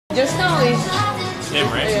Just now is him,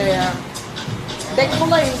 right? Yeah. That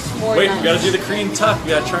color is more. Wait, nice. we gotta do the Korean tuck. We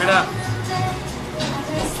gotta try it out.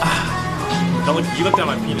 Don't look. You looked at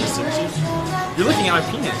my penis, didn't you? You're looking at my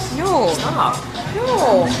penis. No. Stop.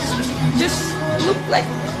 No. Just look like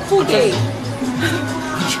cool gay.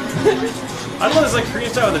 I don't know. It's like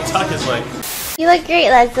Korean style. The tuck is like. You look great,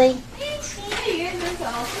 Leslie.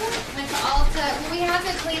 We have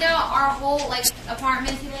to clean out our whole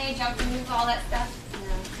apartment today, jump and move all that stuff.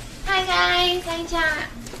 Hi guys, hi chat.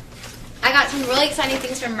 I got some really exciting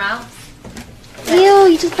things from Ralph. Ew,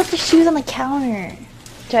 you just put the shoes on the counter.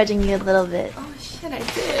 Judging you a little bit. Oh shit, I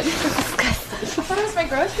did. I thought it was my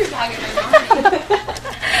grocery bag in my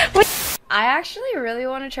mom. I actually really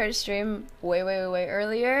want to try to stream way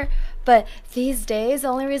earlier, but these days the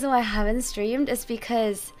only reason why I haven't streamed is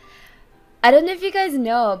because I don't know if you guys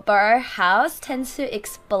know, but our house tends to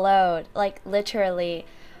explode, like literally.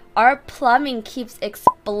 Our plumbing keeps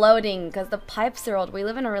exploding because the pipes are old. We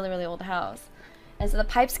live in a really old house, and so the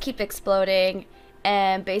pipes keep exploding,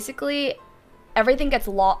 and basically everything gets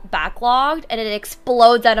backlogged and it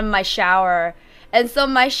explodes out of my shower, and so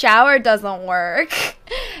my shower doesn't work.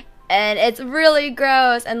 And it's really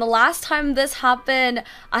gross, and the last time this happened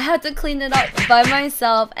I had to clean it up by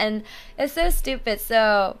myself, and it's so stupid.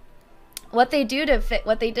 So what they did to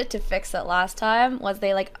fix it last time was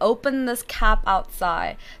they like opened this cap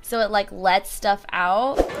outside so it like lets stuff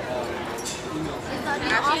out.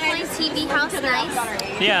 TV house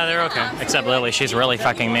nice? Yeah, they're okay. Except Lily, she's really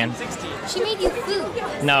fucking mean. She made you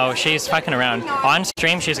food. No, she's fucking around. On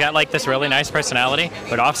stream, she's got like this really nice personality,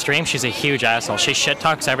 but off stream, she's a huge asshole. She shit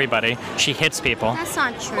talks everybody. She hits people. That's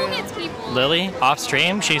not true. Who hits people? Lily, off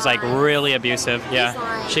stream, she's like really abusive.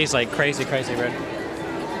 Yeah, she's like crazy rude.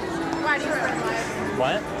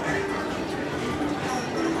 What?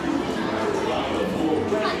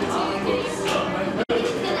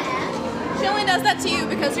 She only does that to you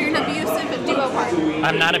because you're an abusive duo partner.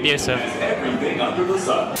 I'm not abusive.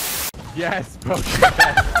 Yes, Poki.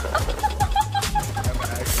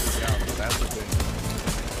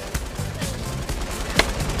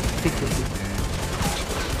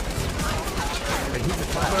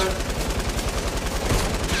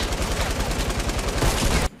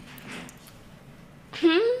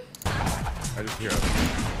 I just hear it.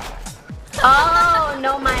 Oh,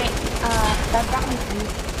 no, that brought me food.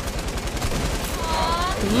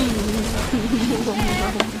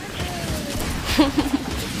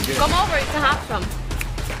 Come over, you can have some.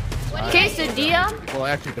 Quesadilla Well,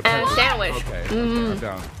 actually, the and sandwich. Okay, I'm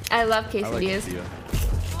down. I love I like quesadillas. quesadilla.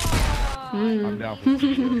 I'm down for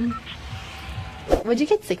quesadilla. Would you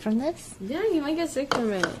get sick from this? Yeah, you might get sick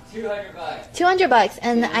from it. $200,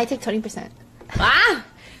 and I take 20%. Ah!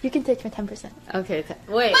 You can take 10%. Okay,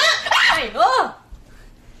 wait. Wait, oh!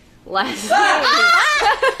 Last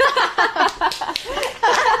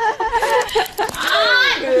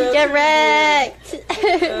Get wrecked!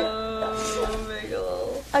 Oh,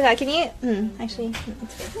 Miguel. Okay, can you? Actually, it's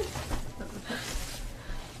good.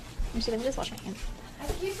 Actually, let me just wash my hands. I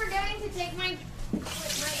keep forgetting to take my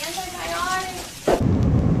antibiotics.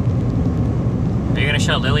 Are you gonna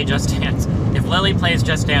show Lily Just Dance? If Lily plays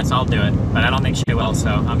Just Dance, I'll do it, but I don't think she will, so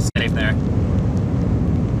I'm safe there.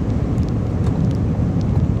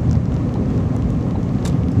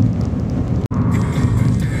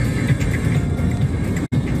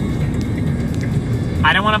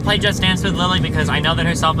 I don't want to play Just Dance with Lily because I know that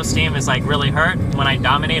her self-esteem is like really hurt when I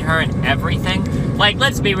dominate her in everything. Like,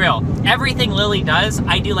 let's be real, everything Lily does,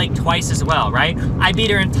 I do like twice as well, right? I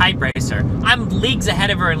beat her in Type Racer. I'm leagues ahead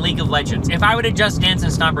of her in League of Legends. If I were to Just Dance in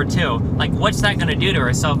Stomper 2, like, what's that gonna do to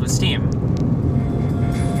her self-esteem?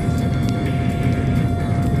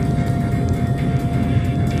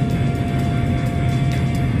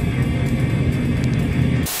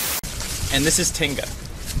 And this is Tinga.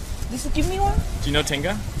 This is give me one? Do you know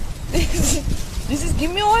Tinga? This is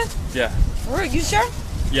give me one? Yeah. For real, you sure?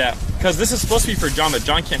 Yeah, because this is supposed to be for John, but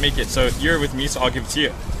John can't make it, so you're with me, so I'll give it to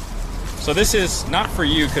you. So this is not for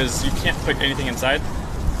you, because you can't put anything inside,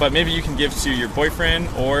 but maybe you can give to your boyfriend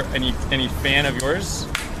or any fan of yours.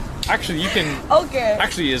 Actually, you can... Okay.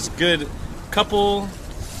 Actually, is good couple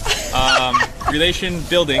relation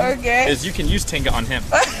building is you can use Tinga on him.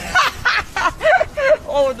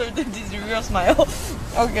 Oh, this is a real smile.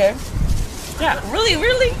 Okay. Yeah.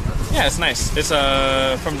 Really? Yeah, it's nice. It's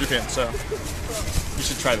from Japan, so you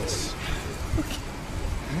should try this.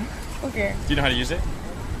 Okay. Do you know how to use it?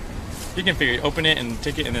 You can figure it. Open it and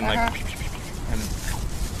take it, and then like, and then,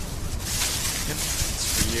 yep,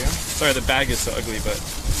 it's for you. Sorry, the bag is so ugly, but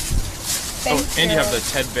Thank and you have the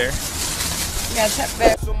Ted Bear. Yeah, Ted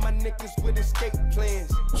Bear. So my niggas with escape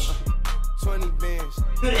plans. Dude,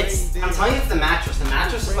 I'm telling you, it's the mattress. The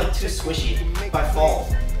mattress is like too squishy by fall.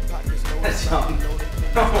 That's dumb.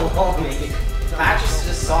 Don't roll me. The mattress is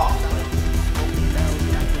just soft.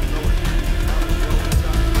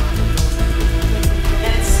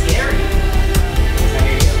 And it's scary.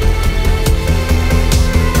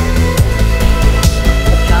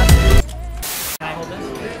 Can I hold this?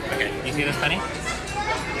 Okay, you see this penny?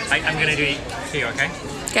 I'm gonna do it to you, okay?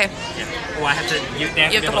 Okay. Yeah. Well, I have to. You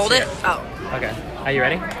have to hold it? Oh. Okay. Are you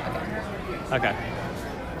ready? Okay.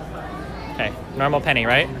 Okay. Normal penny,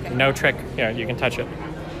 right? Okay. No trick. Here, you can touch it.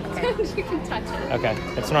 Okay. You can touch it. Okay.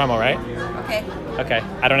 It's normal, right? Okay. Okay.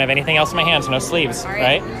 I don't have anything else in my hands. No sleeves,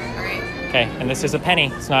 right? All right. Okay. And this is a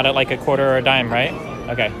penny. It's not like a quarter or a dime, right?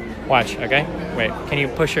 Okay. Watch. Okay. Wait. Can you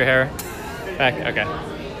push your hair back? Okay.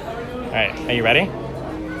 All right. Are you ready?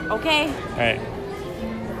 Okay. All right.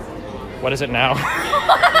 What is it now?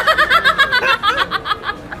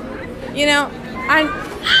 You know,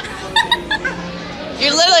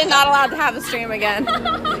 you're literally not allowed to have a stream again.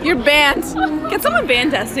 You're banned. Can someone ban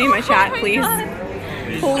Destiny in my chat, please?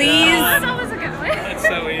 Please. That's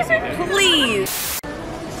so easy, dude. Please.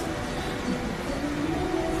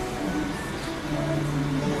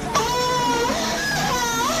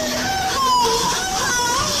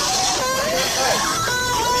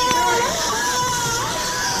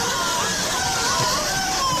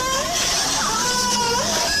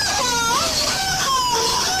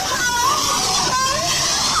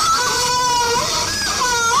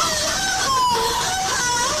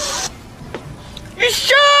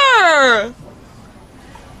 Sure!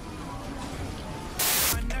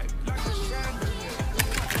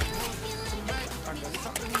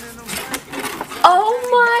 Oh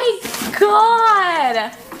my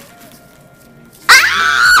god! Ah!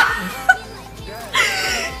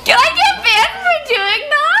 Can I get banned for doing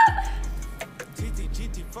that?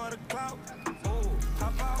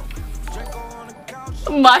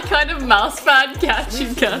 My kind of mouse pad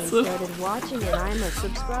catching castle. Started watching and I'm a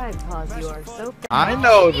subscribe. Pause. You are so. I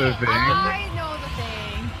know the thing. I know the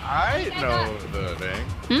thing. I know the thing.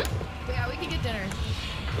 Yeah, we can get dinner.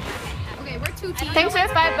 Okay, we're two teams. Thanks for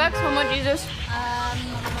 $5. How much is this?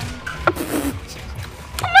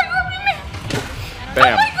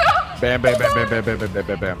 Bam. Bam, bam, bam, bam, bam, bam, bam,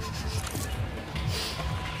 bam, bam.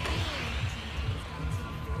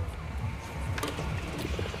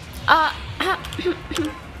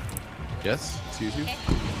 Yes, excuse you.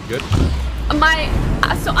 Good.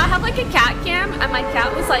 So I have like a cat cam, and my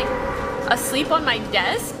cat was like asleep on my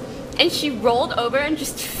desk, and she rolled over and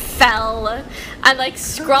just fell, and like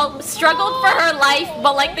struggled for her life,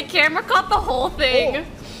 but like the camera caught the whole thing.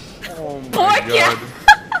 Oh my Poor god. cat.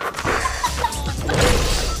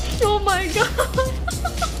 Oh my god.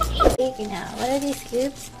 Now, what are these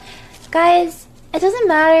scoops? Guys, it doesn't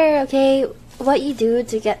matter, okay, what you do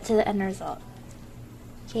to get to the end result.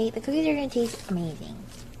 Okay, the cookies are gonna taste amazing.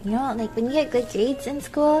 You know, like when you get good grades in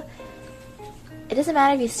school, it doesn't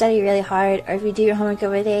matter if you study really hard or if you do your homework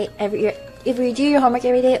every day, if you do your homework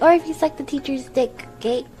every day, or if you suck the teacher's dick,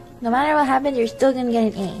 okay? No matter what happens, you're still gonna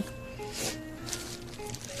get an A.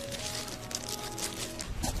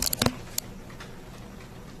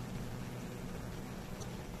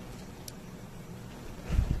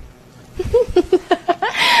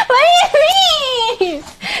 What do you mean?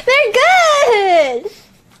 They're good!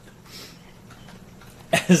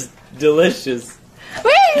 It's delicious.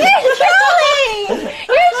 Wait, you're trolling!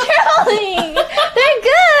 You're trolling! They're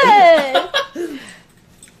good!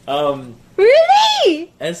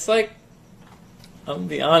 Really? It's like, I'm gonna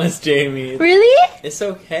be honest, Jamie. Really? It's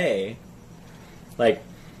okay. Like,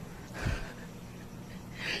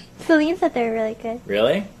 Celine said they were really good.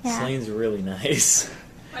 really? Yeah. Celine's really nice.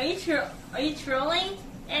 Are you trolling?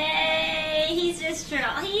 He's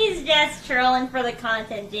just trolling for the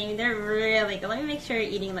content, Jamie. They're really good. Let me make sure you're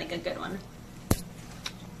eating like a good one.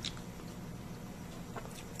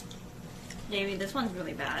 Jamie, this one's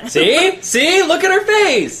really bad. See? See? Look at her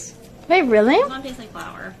face! Wait, really? This one tastes like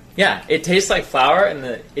flour. Yeah, it tastes like flour, and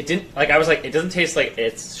it didn't, like, I was like, it doesn't taste like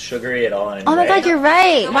it's sugary at all in any Oh my way. god, you're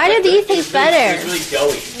right. Why do these taste better? It's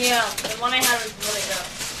really doughy. Yeah, the one I had was really good.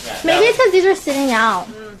 Yeah, Maybe it's because these were sitting out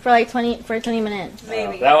for like 20 minutes.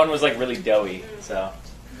 Maybe. that one was like really doughy, so.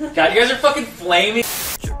 God, you guys are fucking flaming.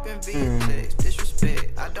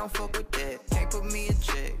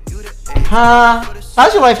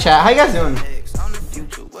 How's your life, chat? How you guys doing?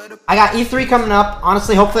 I got E3 coming up.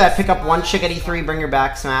 Honestly, hopefully I pick up one chick at E3, bring her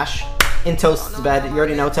back, smash. In Toast's bed. You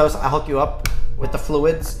already know Toast. I'll hook you up with the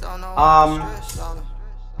fluids. Yeah,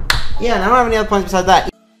 and I don't have any other plans besides that.